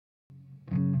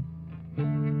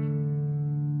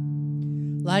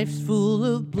Life's full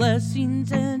of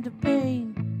blessings and of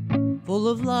pain, full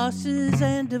of losses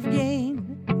and of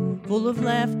gain, full of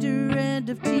laughter and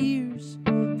of tears,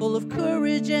 full of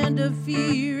courage and of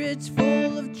fear. It's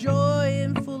full of joy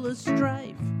and full of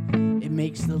strife. It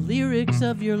makes the lyrics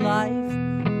of your life.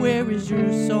 Where is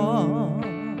your song?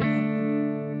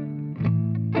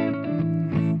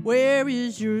 Where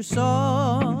is your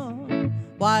song?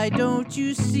 Why don't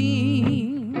you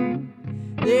sing?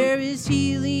 There is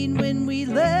healing when we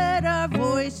let our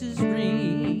voices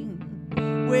ring.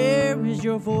 Where is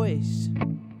your voice?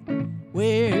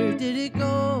 Where did it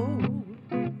go?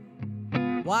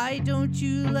 Why don't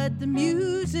you let the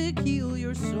music heal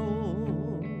your soul?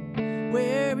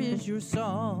 Where is your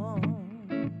song?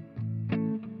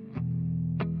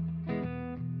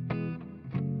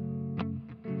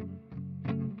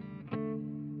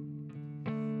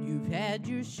 You've had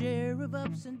your share of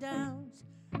ups and downs,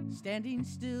 standing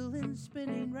still and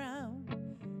spinning round,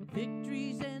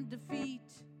 victories and defeat,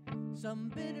 some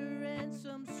bitter and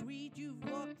some sweet. You've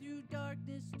walked through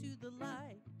darkness to the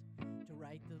light, to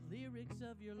write the lyrics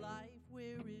of your life.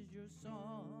 Where is your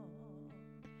song?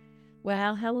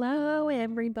 Well, hello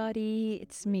everybody.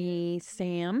 It's me,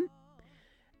 Sam.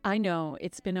 I know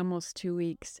it's been almost 2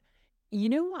 weeks.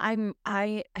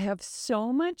 I have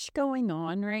so much going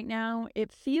on right now.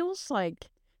 It feels like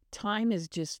time is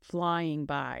just flying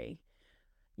by.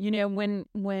 When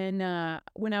I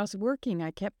was working,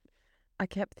 I kept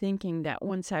thinking that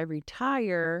once I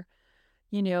retire,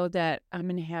 that I'm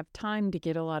going to have time to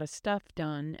get a lot of stuff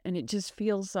done, and it just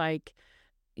feels like,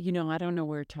 I don't know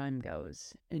where time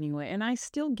goes anyway. And I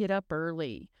still get up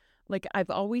early. Like I've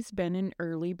always been an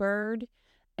early bird,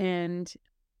 and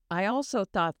I also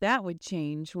thought that would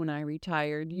change when I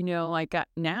retired.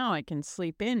 Now I can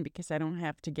sleep in because I don't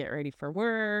have to get ready for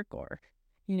work or,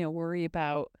 worry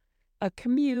about a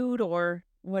commute or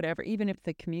whatever. Even if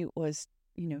the commute was,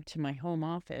 to my home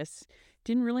office,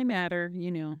 didn't really matter.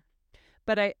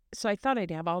 But I thought I'd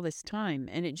have all this time,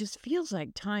 and it just feels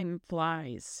like time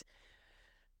flies.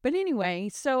 But anyway,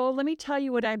 so let me tell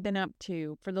you what I've been up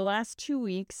to. For the last 2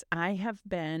 weeks, I have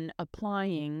been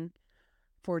applying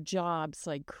for jobs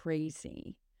like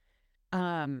crazy.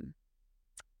 I've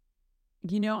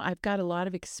got a lot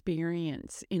of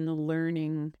experience in the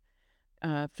learning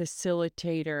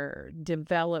facilitator,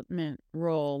 development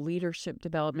role, leadership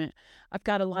development. I've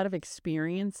got a lot of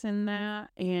experience in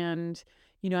that. And,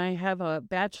 I have a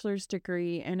bachelor's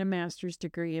degree and a master's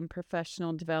degree in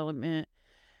professional development.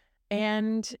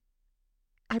 And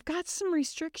I've got some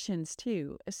restrictions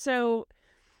too. So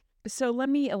let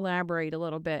me elaborate a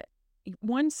little bit.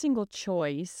 One single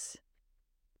choice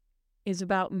is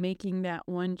about making that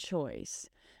one choice.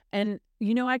 And,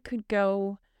 I could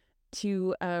go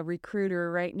to a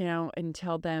recruiter right now and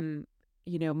tell them,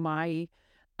 my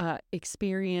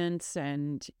experience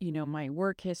and, my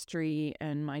work history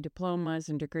and my diplomas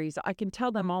and degrees. I can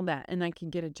tell them all that and I can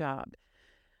get a job.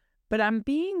 But I'm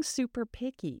being super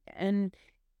picky. And,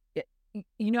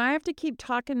 I have to keep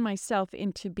talking myself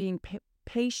into being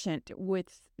patient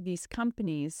with these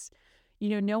companies,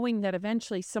 knowing that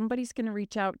eventually somebody's going to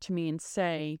reach out to me and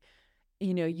say,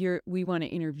 we want to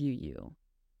interview you.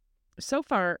 So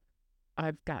far,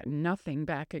 I've gotten nothing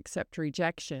back except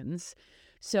rejections.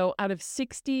 So out of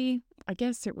 60, I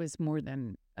guess it was more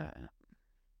than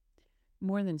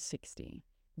 60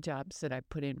 jobs that I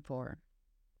put in for.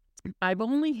 I've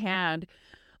only had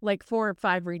like 4 or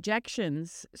 5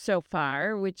 rejections so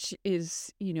far, which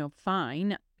is,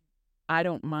 fine. I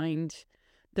don't mind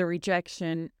the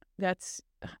rejection. That's,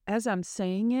 as I'm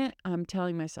saying it, I'm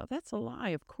telling myself, that's a lie.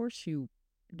 Of course you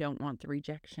don't want the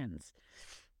rejections.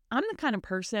 I'm the kind of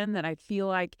person that I feel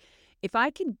like if I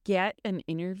can get an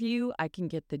interview, I can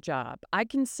get the job. I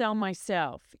can sell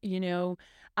myself,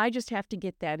 I just have to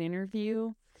get that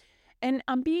interview. And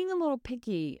I'm being a little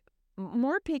picky,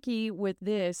 more picky with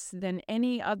this than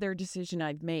any other decision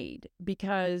I've made,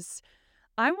 because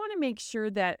I want to make sure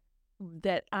that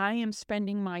I am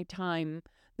spending my time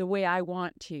the way I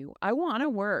want to. I want to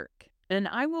work, and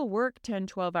I will work 10,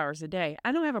 12 hours a day.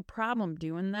 I don't have a problem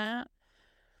doing that.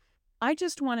 I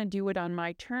just want to do it on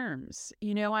my terms.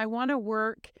 I want to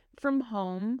work from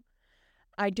home.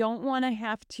 I don't want to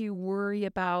have to worry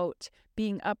about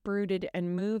being uprooted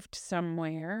and moved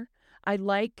somewhere. I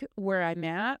like where I'm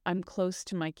at. I'm close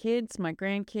to my kids, my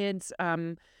grandkids.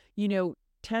 10,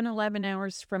 11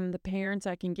 hours from the parents.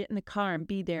 I can get in the car and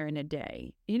be there in a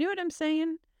day. You know what I'm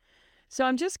saying? So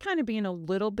I'm just kind of being a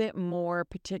little bit more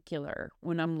particular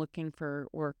when I'm looking for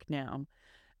work now.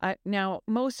 Now,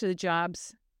 most of the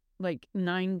jobs, like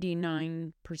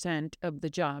 99% of the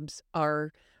jobs,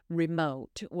 are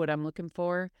remote, what I'm looking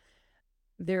for.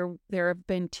 There have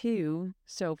been two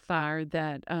so far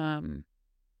that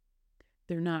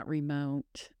they're not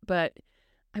remote, but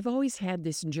I've always had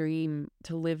this dream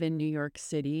to live in New York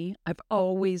City. I've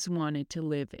always wanted to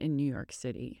live in New York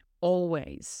City,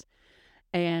 always.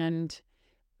 And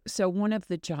so one of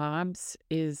the jobs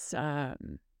is, I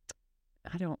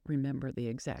don't remember the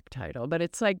exact title, but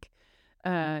it's like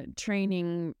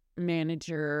training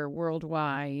manager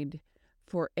worldwide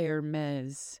for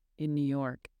Hermes in New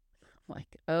York.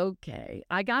 Like, okay,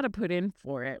 I got to put in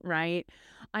for it, right?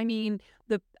 I mean,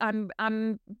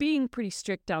 I'm being pretty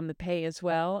strict on the pay as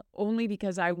well, only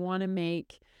because I want to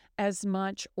make as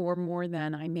much or more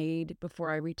than I made before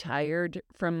I retired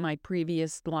from my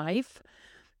previous life.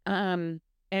 And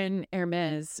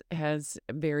Hermes has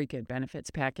a very good benefits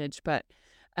package, but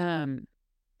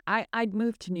I'd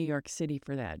move to New York City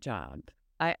for that job.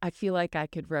 I feel like I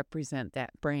could represent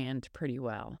that brand pretty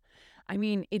well. I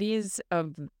mean, it is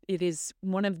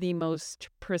one of the most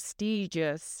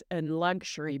prestigious and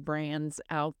luxury brands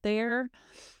out there,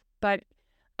 but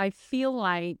I feel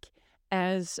like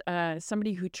as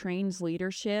somebody who trains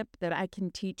leadership that I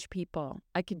can teach people.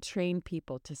 I could train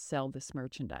people to sell this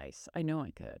merchandise. I know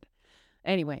I could.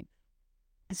 Anyway,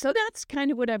 so that's kind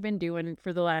of what I've been doing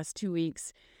for the last 2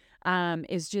 weeks.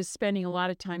 Is just spending a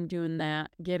lot of time doing that,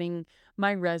 getting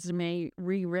my resume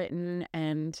rewritten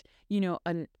and,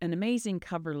 an amazing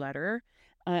cover letter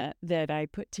that I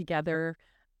put together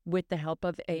with the help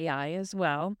of AI as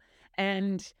well.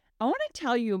 And I want to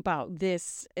tell you about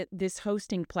this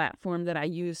hosting platform that I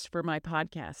use for my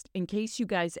podcast in case you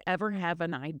guys ever have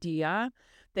an idea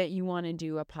that you want to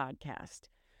do a podcast.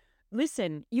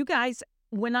 Listen, you guys,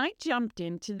 when I jumped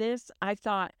into this, I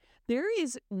thought, there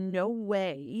is no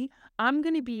way I'm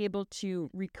going to be able to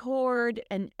record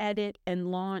and edit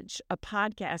and launch a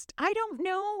podcast. I don't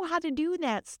know how to do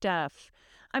that stuff.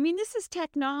 I mean, this is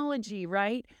technology,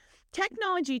 right?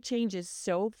 Technology changes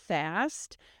so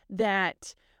fast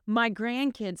that my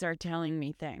grandkids are telling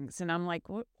me things. And I'm like,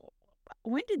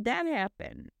 when did that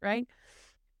happen, right?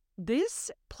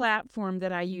 This platform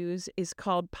that I use is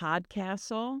called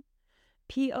Podcastle,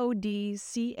 Podcastle.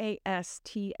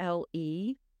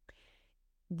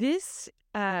 This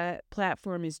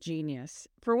platform is genius.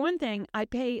 For one thing, I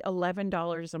pay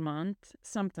 $11 a month,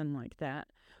 something like that,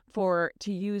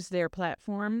 to use their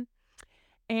platform,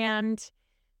 and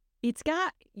it's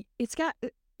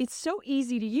so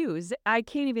easy to use. I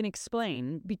can't even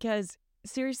explain because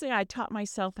seriously, I taught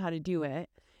myself how to do it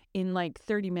in like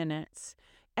 30 minutes.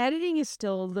 Editing is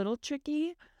still a little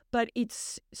tricky, but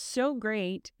it's so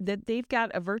great that they've got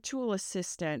a virtual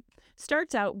assistant.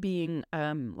 Starts out being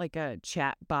like a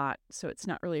chat bot, so it's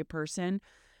not really a person.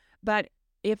 But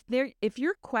if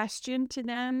your question to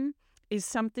them is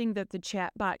something that the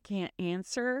chat bot can't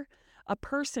answer, a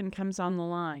person comes on the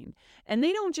line. And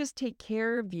they don't just take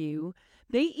care of you.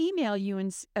 They email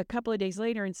you a couple of days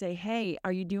later and say, hey,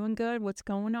 are you doing good? What's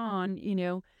going on?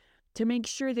 To make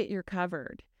sure that you're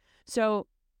covered. So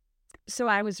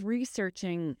I was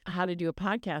researching how to do a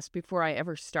podcast before I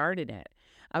ever started it.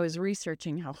 I was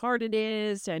researching how hard it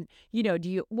is and,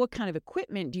 what kind of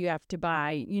equipment do you have to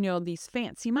buy? These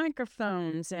fancy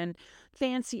microphones and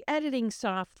fancy editing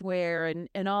software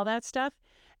and all that stuff.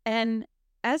 And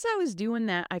as I was doing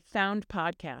that, I found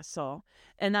Podcastle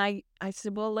and I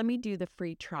said, well, let me do the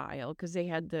free trial because they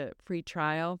had the free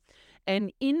trial.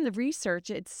 And in the research,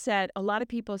 it said, a lot of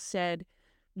people said,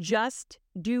 just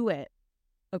do it.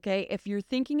 Okay, if you're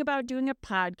thinking about doing a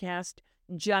podcast,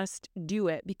 just do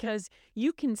it because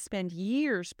you can spend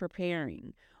years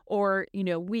preparing or,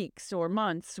 weeks or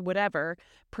months, whatever,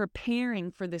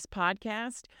 preparing for this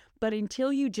podcast. But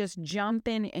until you just jump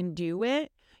in and do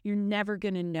it, you're never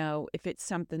going to know if it's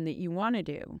something that you want to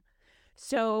do.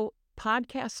 So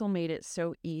Podcastle made it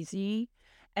so easy.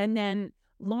 And then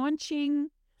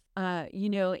launching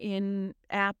in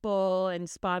Apple and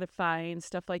Spotify and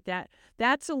stuff like that,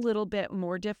 that's a little bit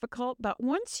more difficult. But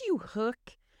once you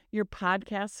hook your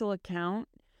Podcastle account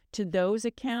to those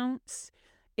accounts,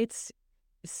 it's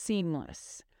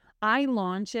seamless. I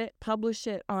launch it, publish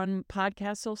it on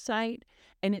Podcastle site,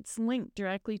 and it's linked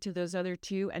directly to those other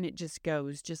two, and it just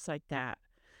goes just like that.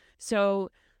 So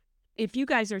if you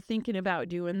guys are thinking about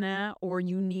doing that, or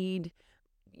you need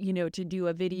to do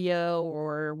a video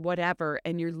or whatever,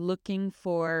 and you're looking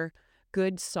for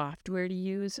good software to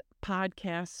use,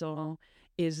 Podcastle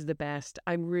is the best.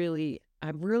 I've really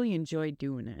enjoyed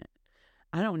doing it.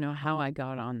 I don't know how I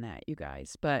got on that, you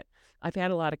guys, but I've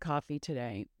had a lot of coffee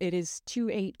today. It is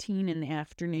 2:18 in the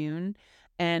afternoon,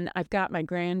 and I've got my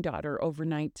granddaughter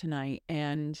overnight tonight,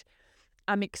 and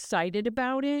I'm excited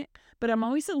about it, but I'm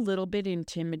always a little bit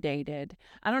intimidated.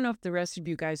 I don't know if the rest of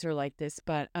you guys are like this,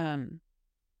 but I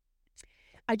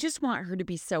just want her to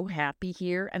be so happy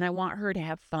here, and I want her to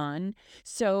have fun.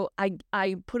 So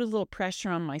I put a little pressure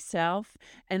on myself,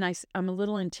 and I'm a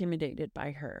little intimidated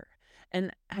by her.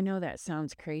 And I know that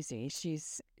sounds crazy.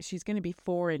 She's going to be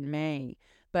 4 in May,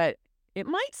 but it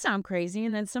might sound crazy,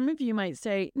 and then some of you might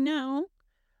say, "No,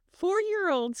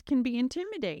 4-year-olds can be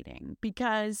intimidating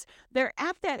because they're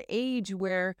at that age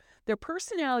where their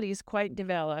personality is quite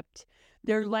developed,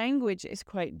 their language is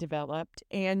quite developed,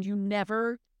 and you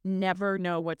never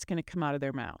know what's going to come out of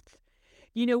their mouth."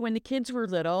 You know, when the kids were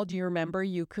little, do you remember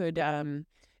you could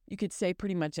say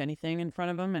pretty much anything in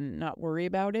front of them and not worry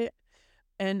about it?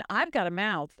 And I've got a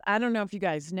mouth. I don't know if you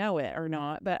guys know it or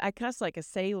not, but I cuss like a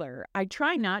sailor. I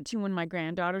try not to when my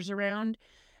granddaughter's around.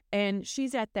 And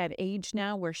she's at that age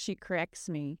now where she corrects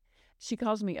me. She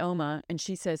calls me Oma, and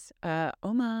she says,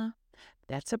 Oma,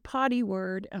 that's a potty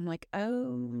word. I'm like,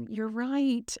 oh, you're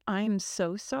right. I'm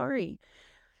so sorry.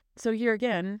 So here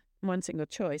again, one single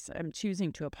choice. I'm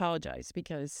choosing to apologize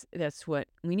because that's what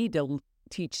we need to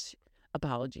teach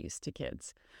apologies to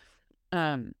kids.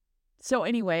 So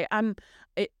anyway,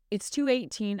 it's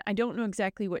 2:18. I don't know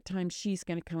exactly what time she's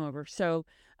going to come over. So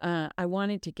I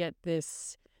wanted to get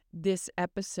this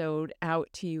episode out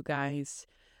to you guys.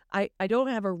 I don't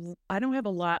have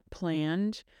a lot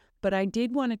planned, but I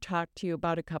did want to talk to you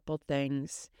about a couple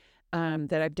things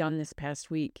that I've done this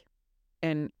past week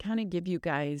and kind of give you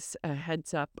guys a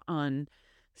heads up on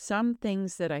some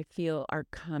things that I feel are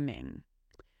coming.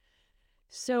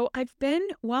 So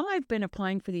while I've been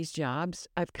applying for these jobs,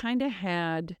 I've kind of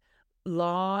had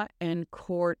law and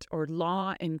court or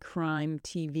law and crime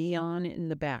TV on in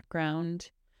the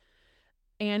background.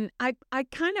 And I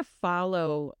kind of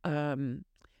follow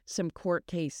some court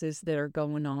cases that are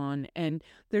going on. And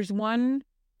there's one,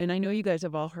 and I know you guys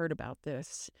have all heard about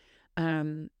this,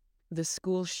 the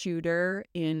school shooter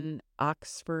in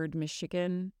Oxford,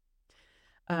 Michigan.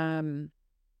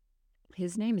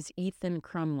 His name is Ethan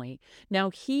Crumley. Now,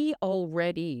 he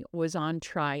already was on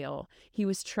trial. He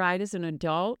was tried as an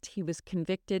adult. He was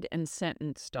convicted and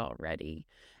sentenced already.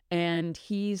 And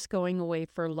he's going away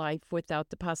for life without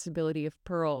the possibility of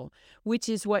parole, which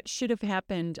is what should have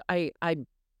happened. I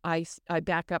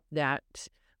back up that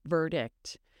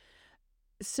verdict.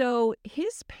 So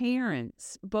his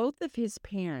parents, both of his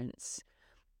parents,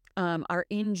 are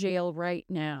in jail right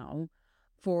now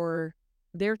for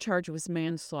their charge was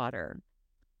manslaughter,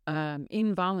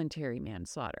 involuntary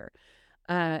manslaughter.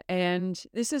 And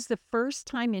this is the first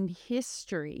time in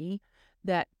history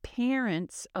that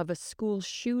parents of a school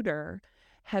shooter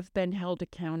have been held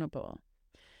accountable.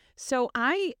 So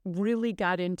I really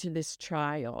got into this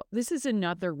trial. This is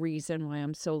another reason why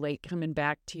I'm so late coming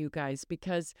back to you guys,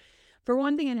 because for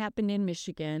one thing, it happened in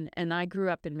Michigan, and I grew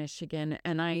up in Michigan,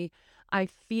 and I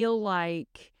feel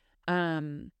like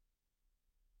I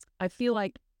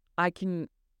can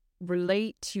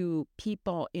relate to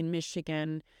people in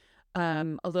Michigan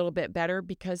a little bit better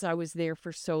because I was there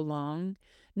for so long.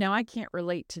 Now, I can't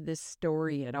relate to this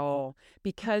story at all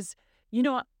because, you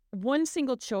know, one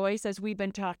single choice, as we've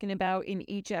been talking about in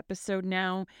each episode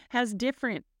now, has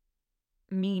different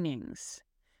meanings.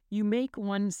 You make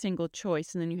one single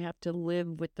choice and then you have to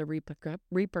live with the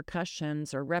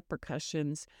repercussions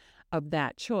of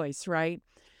that choice, right?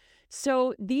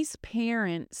 So these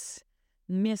parents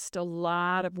missed a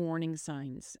lot of warning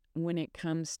signs when it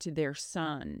comes to their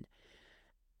son.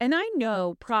 And I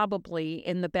know probably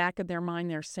in the back of their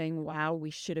mind, they're saying, wow, we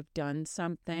should have done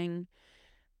something.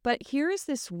 But here is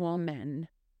this woman,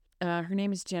 her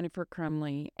name is Jennifer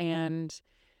Crumley, and,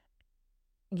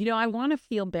 you know, I want to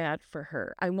feel bad for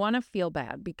her. I want to feel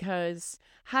bad because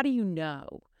how do you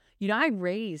know? You know, I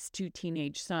raised 2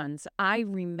 teenage sons. I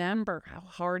remember how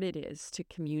hard it is to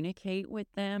communicate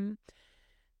with them.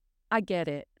 I get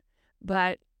it.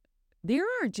 But there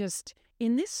are just,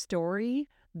 in this story,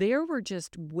 there were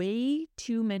just way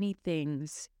too many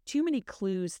things, too many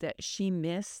clues that she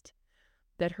missed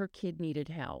that her kid needed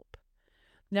help.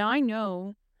 Now, I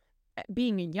know,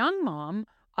 being a young mom,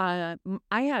 I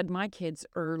had my kids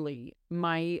early.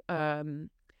 My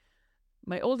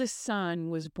oldest son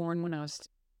was born when I was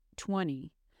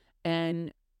 20,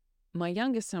 and my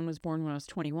youngest son was born when I was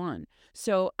 21.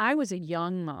 So I was a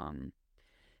young mom.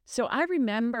 So I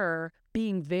remember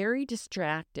being very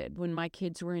distracted when my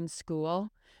kids were in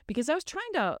school because I was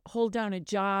trying to hold down a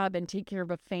job and take care of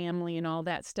a family and all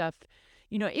that stuff.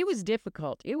 You know, it was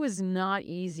difficult. It was not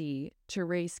easy to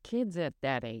raise kids at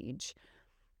that age.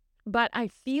 But I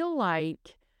feel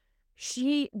like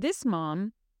this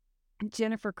mom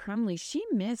Jennifer Crumley, she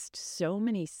missed so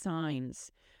many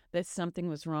signs that something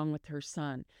was wrong with her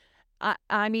son.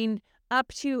 I mean, up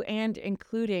to and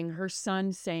including her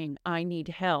son saying, I need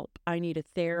help, I need a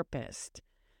therapist.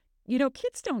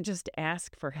 Kids don't just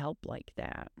ask for help like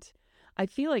that. I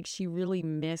feel like she really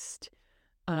missed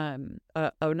an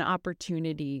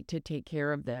opportunity to take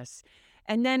care of this.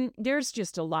 And then there's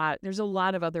a lot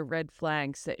of other red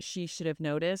flags that she should have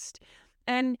noticed.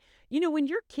 And, when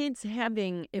your kid's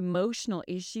having emotional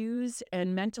issues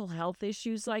and mental health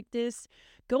issues like this,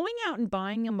 going out and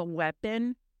buying them a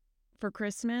weapon for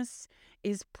Christmas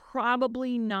is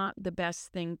probably not the best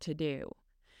thing to do.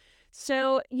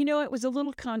 So, it was a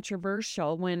little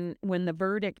controversial when the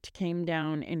verdict came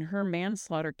down in her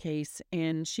manslaughter case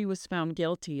and she was found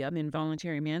guilty of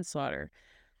involuntary manslaughter.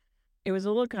 It was a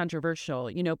little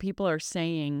controversial. People are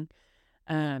saying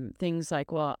things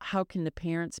like, well, how can the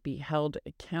parents be held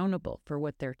accountable for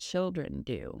what their children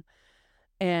do?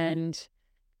 And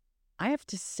I have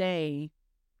to say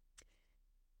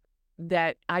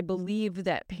that I believe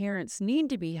that parents need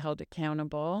to be held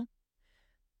accountable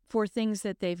for things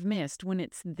that they've missed when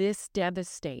it's this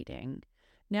devastating.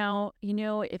 Now,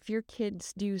 if your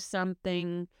kids do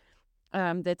something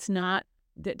that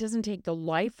doesn't take the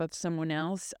life of someone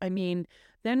else, I mean,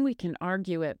 then we can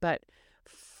argue it. But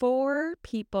 4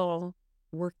 people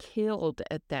were killed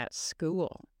at that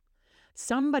school.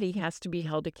 Somebody has to be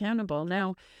held accountable.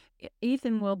 Now,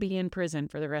 Ethan will be in prison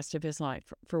for the rest of his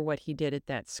life for what he did at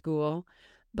that school.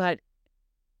 But,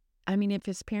 I mean, if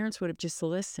his parents would have just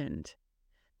listened,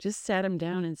 just sat him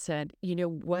down and said,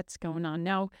 what's going on?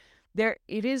 Now,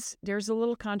 there's a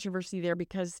little controversy there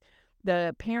because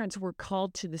the parents were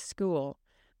called to the school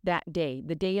that day.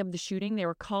 The day of the shooting, they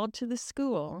were called to the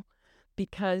school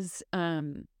because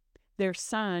their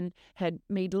son had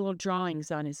made little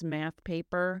drawings on his math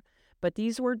paper. But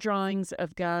these were drawings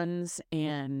of guns,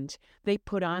 and he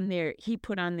put on there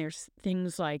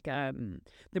things like the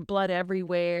blood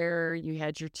everywhere, you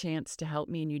had your chance to help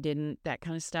me and you didn't, that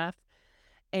kind of stuff.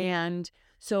 And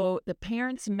so the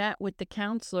parents met with the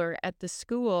counselor at the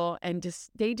school and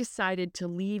they decided to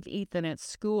leave Ethan at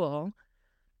school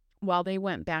while they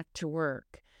went back to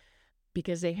work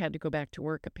because they had to go back to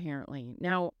work apparently.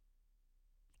 Now,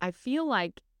 I feel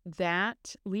like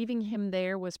that leaving him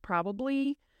there was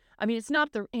probably, I mean,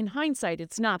 in hindsight,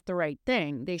 it's not the right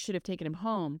thing. They should have taken him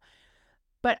home.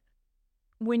 But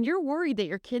when you're worried that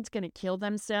your kid's going to kill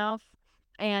themselves,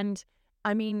 and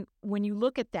I mean, when you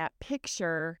look at that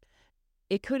picture,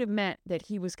 it could have meant that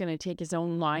he was going to take his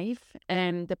own life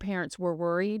and the parents were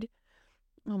worried.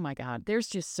 Oh my God, there's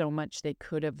just so much they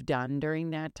could have done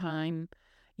during that time.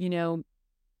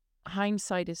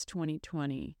 Hindsight is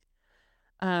 2020.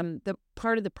 The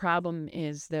part of the problem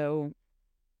is, though,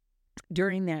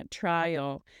 during that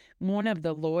trial, one of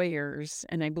the lawyers,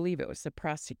 and I believe it was the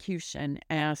prosecution,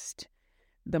 asked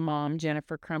the mom,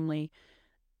 Jennifer Crumley,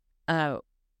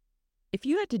 if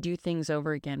you had to do things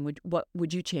over again,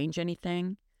 would you change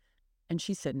anything? And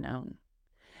she said no.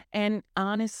 And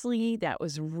honestly,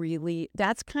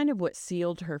 that's kind of what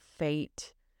sealed her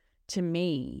fate to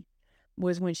me,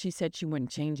 was when she said she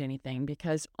wouldn't change anything,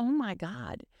 because, oh my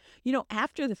God,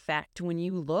 after the fact, when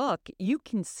you look, you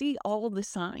can see all the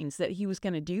signs that he was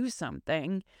going to do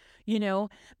something.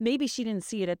 Maybe she didn't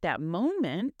see it at that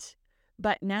moment,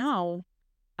 but now,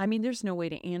 I mean, there's no way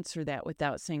to answer that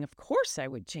without saying, of course I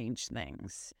would change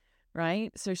things,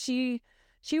 right? So she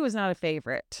was not a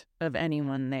favorite of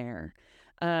anyone there.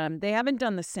 They haven't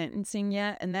done the sentencing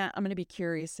yet, and that I'm going to be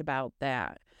curious about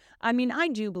that. I mean, I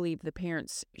do believe the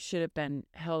parents should have been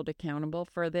held accountable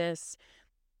for this.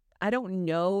 I don't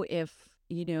know if,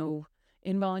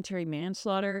 involuntary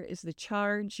manslaughter is the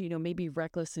charge, maybe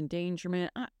reckless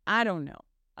endangerment. I don't know.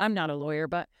 I'm not a lawyer,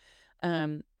 but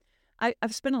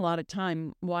I've spent a lot of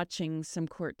time watching some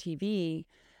court TV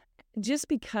just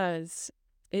because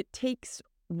it takes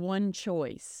one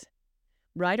choice,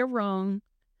 right or wrong.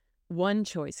 One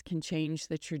choice can change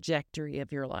the trajectory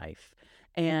of your life.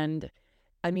 And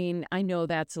I mean, I know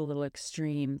that's a little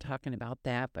extreme talking about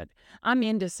that, but I'm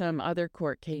into some other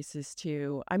court cases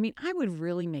too. I mean, I would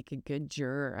really make a good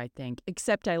juror, I think,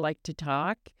 except I like to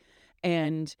talk.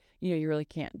 And, you really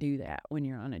can't do that when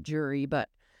you're on a jury. But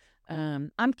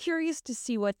I'm curious to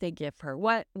see what they give her,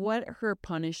 what her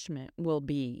punishment will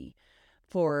be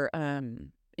for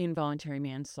involuntary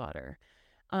manslaughter.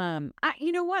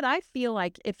 You know what? I feel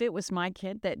like if it was my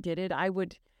kid that did it, I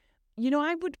would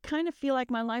kind of feel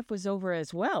like my life was over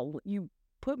as well. You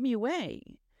put me away.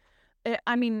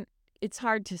 I mean, it's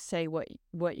hard to say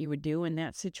what you would do in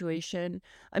that situation.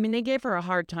 I mean, they gave her a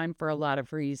hard time for a lot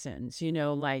of reasons,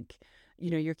 like,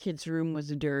 your kid's room was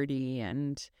dirty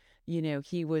and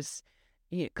he was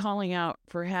calling out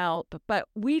for help, but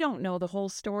we don't know the whole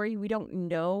story. We don't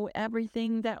know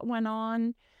everything that went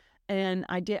on. And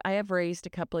I have raised a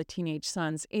couple of teenage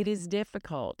sons. It is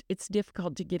difficult. It's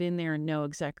difficult to get in there and know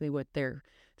exactly what they're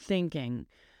thinking.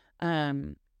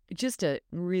 Just a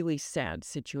really sad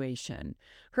situation.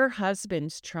 Her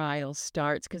husband's trial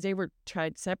starts, because they were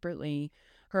tried separately.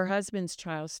 Her husband's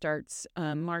trial starts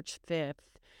March 5th.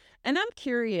 And I'm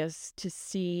curious to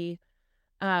see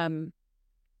what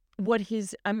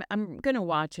I'm going to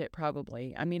watch it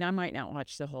probably. I mean, I might not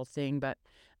watch the whole thing, but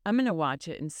I'm going to watch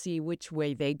it and see which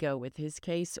way they go with his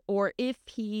case, or if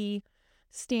he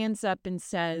stands up and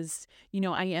says,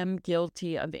 I am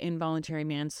guilty of involuntary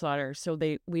manslaughter, so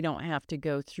we don't have to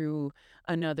go through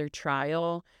another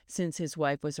trial since his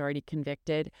wife was already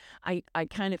convicted. I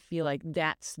kind of feel like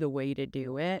that's the way to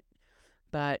do it.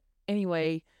 But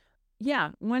anyway,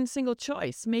 yeah, one single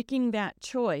choice, making that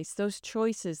choice, those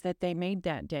choices that they made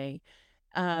that day.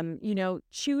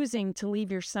 Choosing to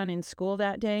leave your son in school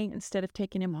that day instead of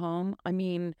taking him home. I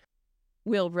mean,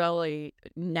 we'll really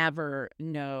never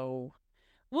know.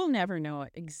 We'll never know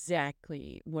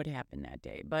exactly what happened that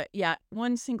day. But yeah,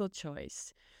 one single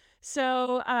choice.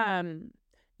 So,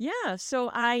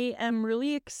 so I am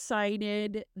really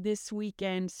excited this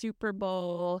weekend, Super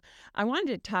Bowl. I wanted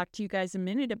to talk to you guys a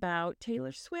minute about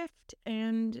Taylor Swift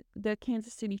and the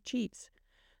Kansas City Chiefs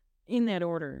in that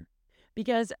order.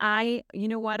 Because I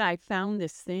found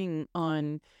this thing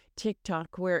on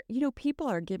TikTok where, people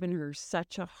are giving her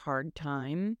such a hard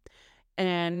time.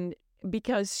 And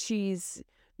because she's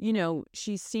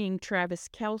seeing Travis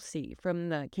Kelce from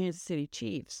the Kansas City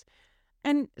Chiefs.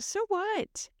 And so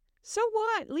what? So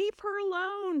what? Leave her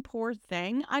alone, poor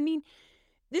thing. I mean,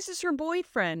 this is her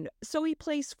boyfriend, so he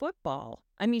plays football.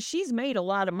 I mean, she's made a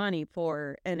lot of money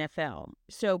for NFL.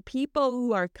 So people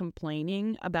who are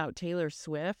complaining about Taylor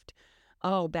Swift,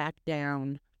 oh, back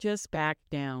down. Just back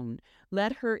down.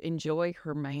 Let her enjoy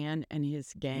her man and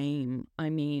his game. I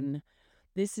mean,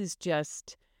 this is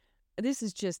just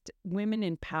women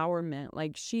empowerment.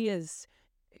 Like, she is.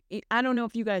 I don't know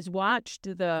if you guys watched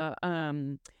the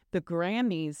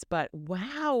Grammys, but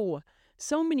wow,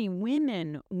 so many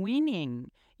women winning.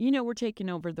 We're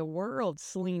taking over the world.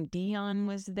 Celine Dion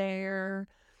was there.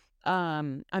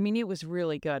 I mean, it was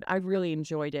really good. I really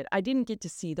enjoyed it. I didn't get to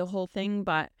see the whole thing,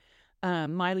 but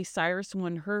Miley Cyrus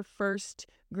won her first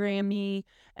Grammy,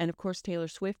 and of course Taylor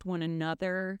Swift won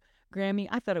another Grammy.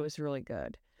 I thought it was really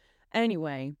good.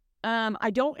 Anyway,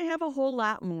 I don't have a whole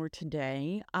lot more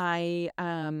today. I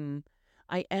am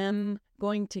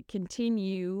going to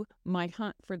continue my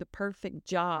hunt for the perfect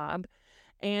job,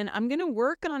 and I'm going to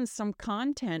work on some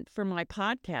content for my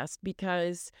podcast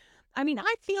because, I mean,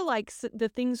 I feel like the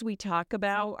things we talk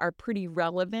about are pretty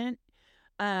relevant.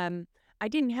 I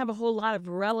didn't have a whole lot of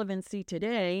relevancy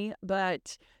today,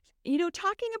 but,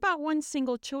 talking about one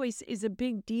single choice is a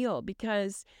big deal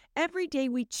because every day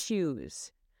we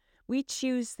choose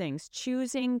things,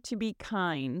 choosing to be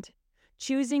kind,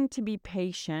 choosing to be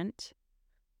patient,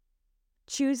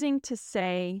 choosing to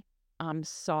say, I'm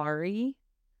sorry.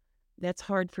 That's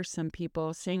hard for some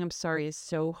people. Saying I'm sorry is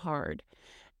so hard.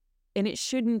 And it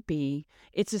shouldn't be.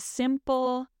 It's a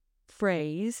simple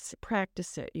phrase.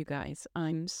 Practice it, you guys.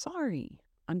 I'm sorry.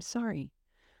 I'm sorry.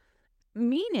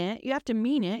 Mean it. You have to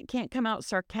mean it. Can't come out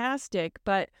sarcastic,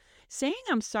 but saying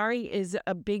I'm sorry is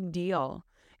a big deal.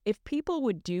 If people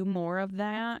would do more of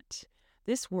that,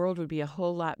 this world would be a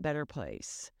whole lot better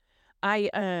place.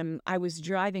 I was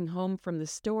driving home from the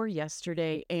store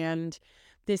yesterday, and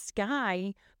this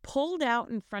guy pulled out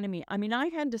in front of me. I mean, I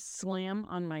had to slam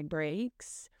on my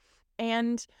brakes,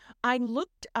 and I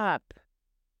looked up,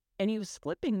 and he was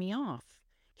flipping me off.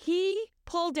 He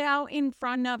pulled out in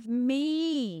front of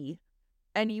me,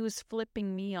 and he was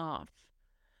flipping me off.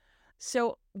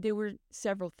 So there were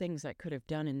several things I could have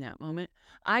done in that moment.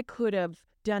 I could have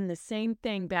done the same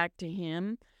thing back to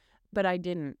him, but I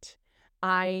didn't.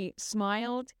 I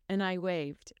smiled and I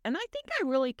waved. And I think I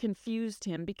really confused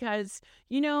him because,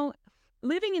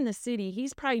 living in the city,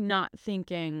 he's probably not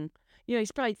thinking,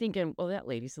 he's probably thinking, well, that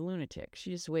lady's a lunatic.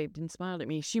 She just waved and smiled at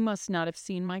me. She must not have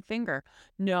seen my finger.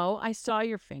 No, I saw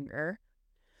your finger,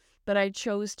 but I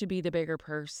chose to be the bigger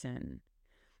person.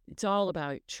 It's all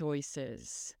about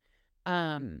choices.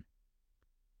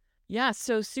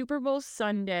 So Super Bowl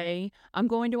Sunday, I'm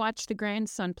going to watch the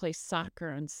grandson play soccer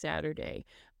on Saturday.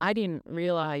 I didn't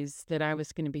realize that I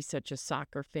was going to be such a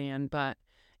soccer fan, but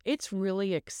it's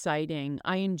really exciting.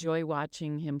 I enjoy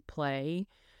watching him play.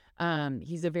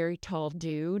 He's a very tall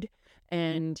dude,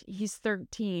 and he's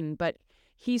 13, but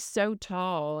he's so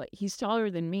tall. He's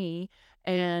taller than me,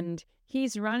 and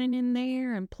he's running in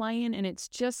there and playing, and it's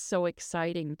just so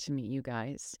exciting to me, you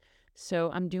guys.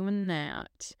 So I'm doing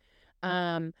that.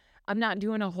 I'm not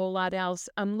doing a whole lot else.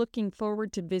 I'm looking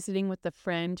forward to visiting with a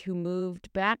friend who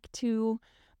moved back to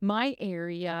my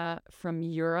area from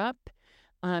Europe.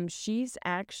 She's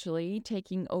actually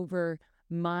taking over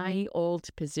my old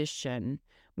position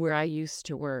where I used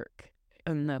to work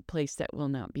in the place that will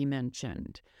not be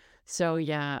mentioned. So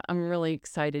yeah, I'm really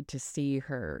excited to see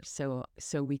her so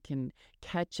we can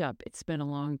catch up. It's been a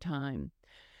long time.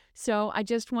 So I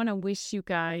just want to wish you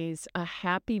guys a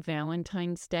happy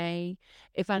Valentine's Day.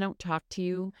 If I don't talk to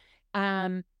you,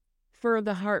 for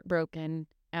the heartbroken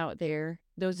out there,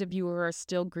 those of you who are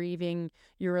still grieving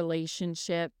your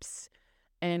relationships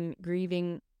and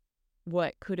grieving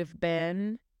what could have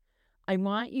been, I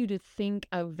want you to think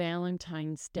of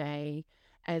Valentine's Day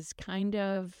as kind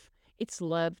of, it's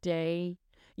Love Day.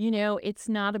 It's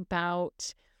not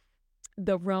about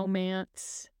the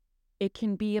romance. It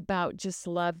can be about just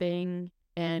loving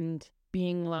and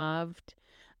being loved.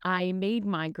 I made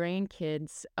my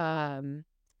grandkids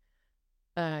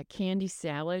candy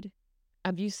salad.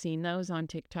 Have you seen those on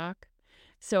TikTok?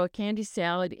 So a candy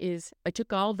salad is, I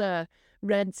took all the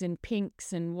reds and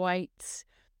pinks and whites,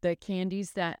 the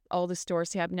candies that all the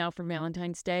stores have now for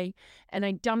Valentine's Day, and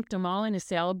I dumped them all in a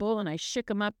salad bowl, and I shook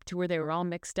them up to where they were all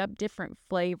mixed up, different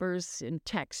flavors and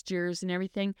textures and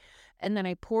everything. And then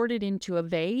I poured it into a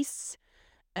vase,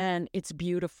 and it's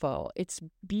beautiful. It's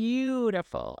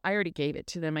beautiful. I already gave it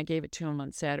to them. I gave it to them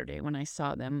on Saturday when I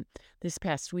saw them this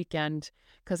past weekend,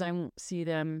 because I won't see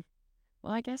them.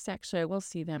 Well, I guess actually I will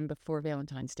see them before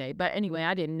Valentine's Day. But anyway,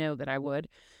 I didn't know that I would.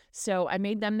 So I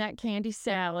made them that candy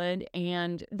salad,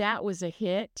 and that was a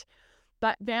hit.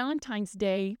 But Valentine's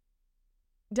Day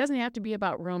doesn't have to be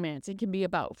about romance. It can be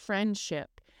about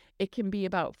friendship. It can be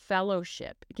about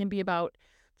fellowship. It can be about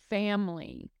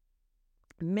family.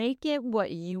 Make it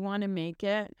what you want to make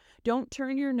it. Don't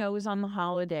turn your nose on the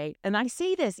holiday. And I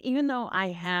say this even though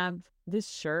I have this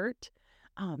shirt.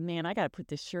 Oh man, I got to put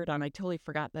this shirt on. I totally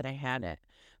forgot that I had it.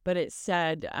 But it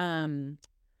said,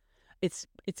 it's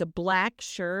a black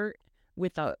shirt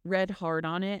with a red heart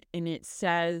on it, and it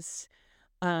says,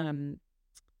 when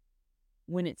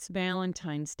it's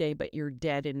Valentine's Day, but you're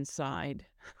dead inside.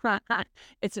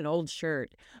 It's an old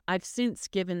shirt. I've since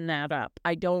given that up.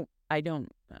 I don't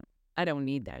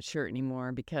need that shirt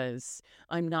anymore because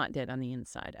I'm not dead on the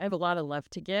inside. I have a lot of love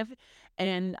to give,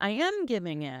 and I am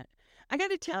giving it. I got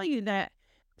to tell you that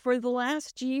for the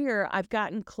last year, I've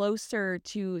gotten closer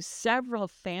to several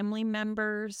family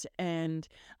members, and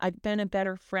I've been a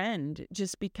better friend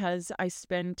just because I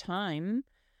spend time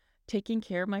taking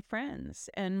care of my friends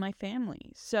and my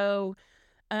family. So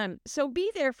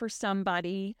be there for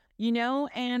somebody,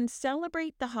 and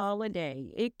celebrate the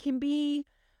holiday. It can be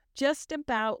just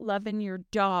about loving your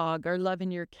dog or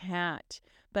loving your cat.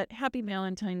 But happy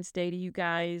Valentine's Day to you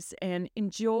guys, and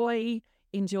enjoy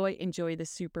the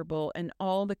Super Bowl and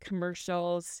all the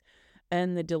commercials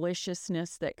and the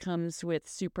deliciousness that comes with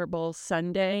Super Bowl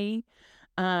Sunday.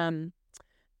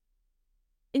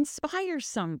 Inspire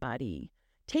somebody.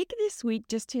 Take this week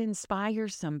just to inspire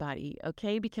somebody,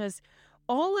 okay? Because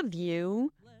all of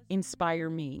you inspire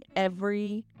me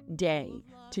every day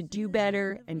to do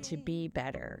better and to be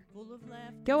better.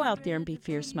 Go out there and be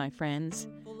fierce, my friends.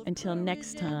 Until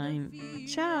next time,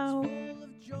 ciao.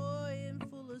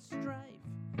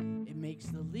 It makes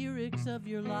the lyrics of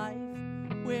your life.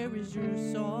 Where is your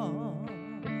song?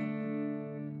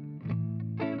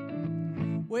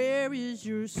 Where is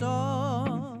your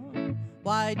song?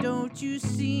 Why don't you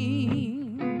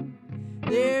sing?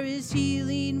 There is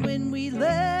healing when we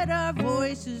let our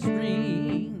voices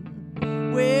ring.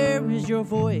 Where is your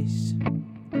voice?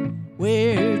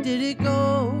 Where did it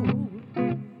go?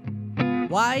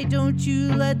 Why don't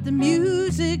you let the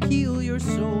music heal your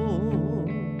soul?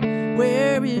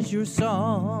 Where is your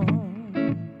song?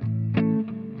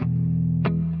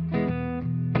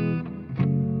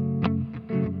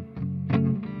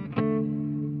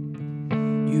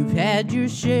 You've had your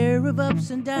share of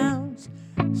ups and downs,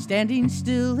 standing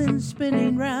still and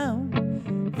spinning round,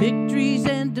 victories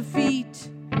and defeat,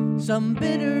 some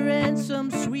bitter and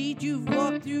some sweet. You've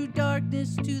walked through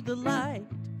darkness to the light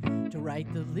to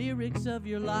write the lyrics of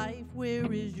your life.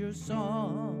 Where is your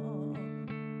song?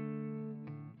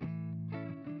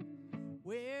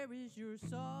 Where is your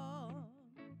song?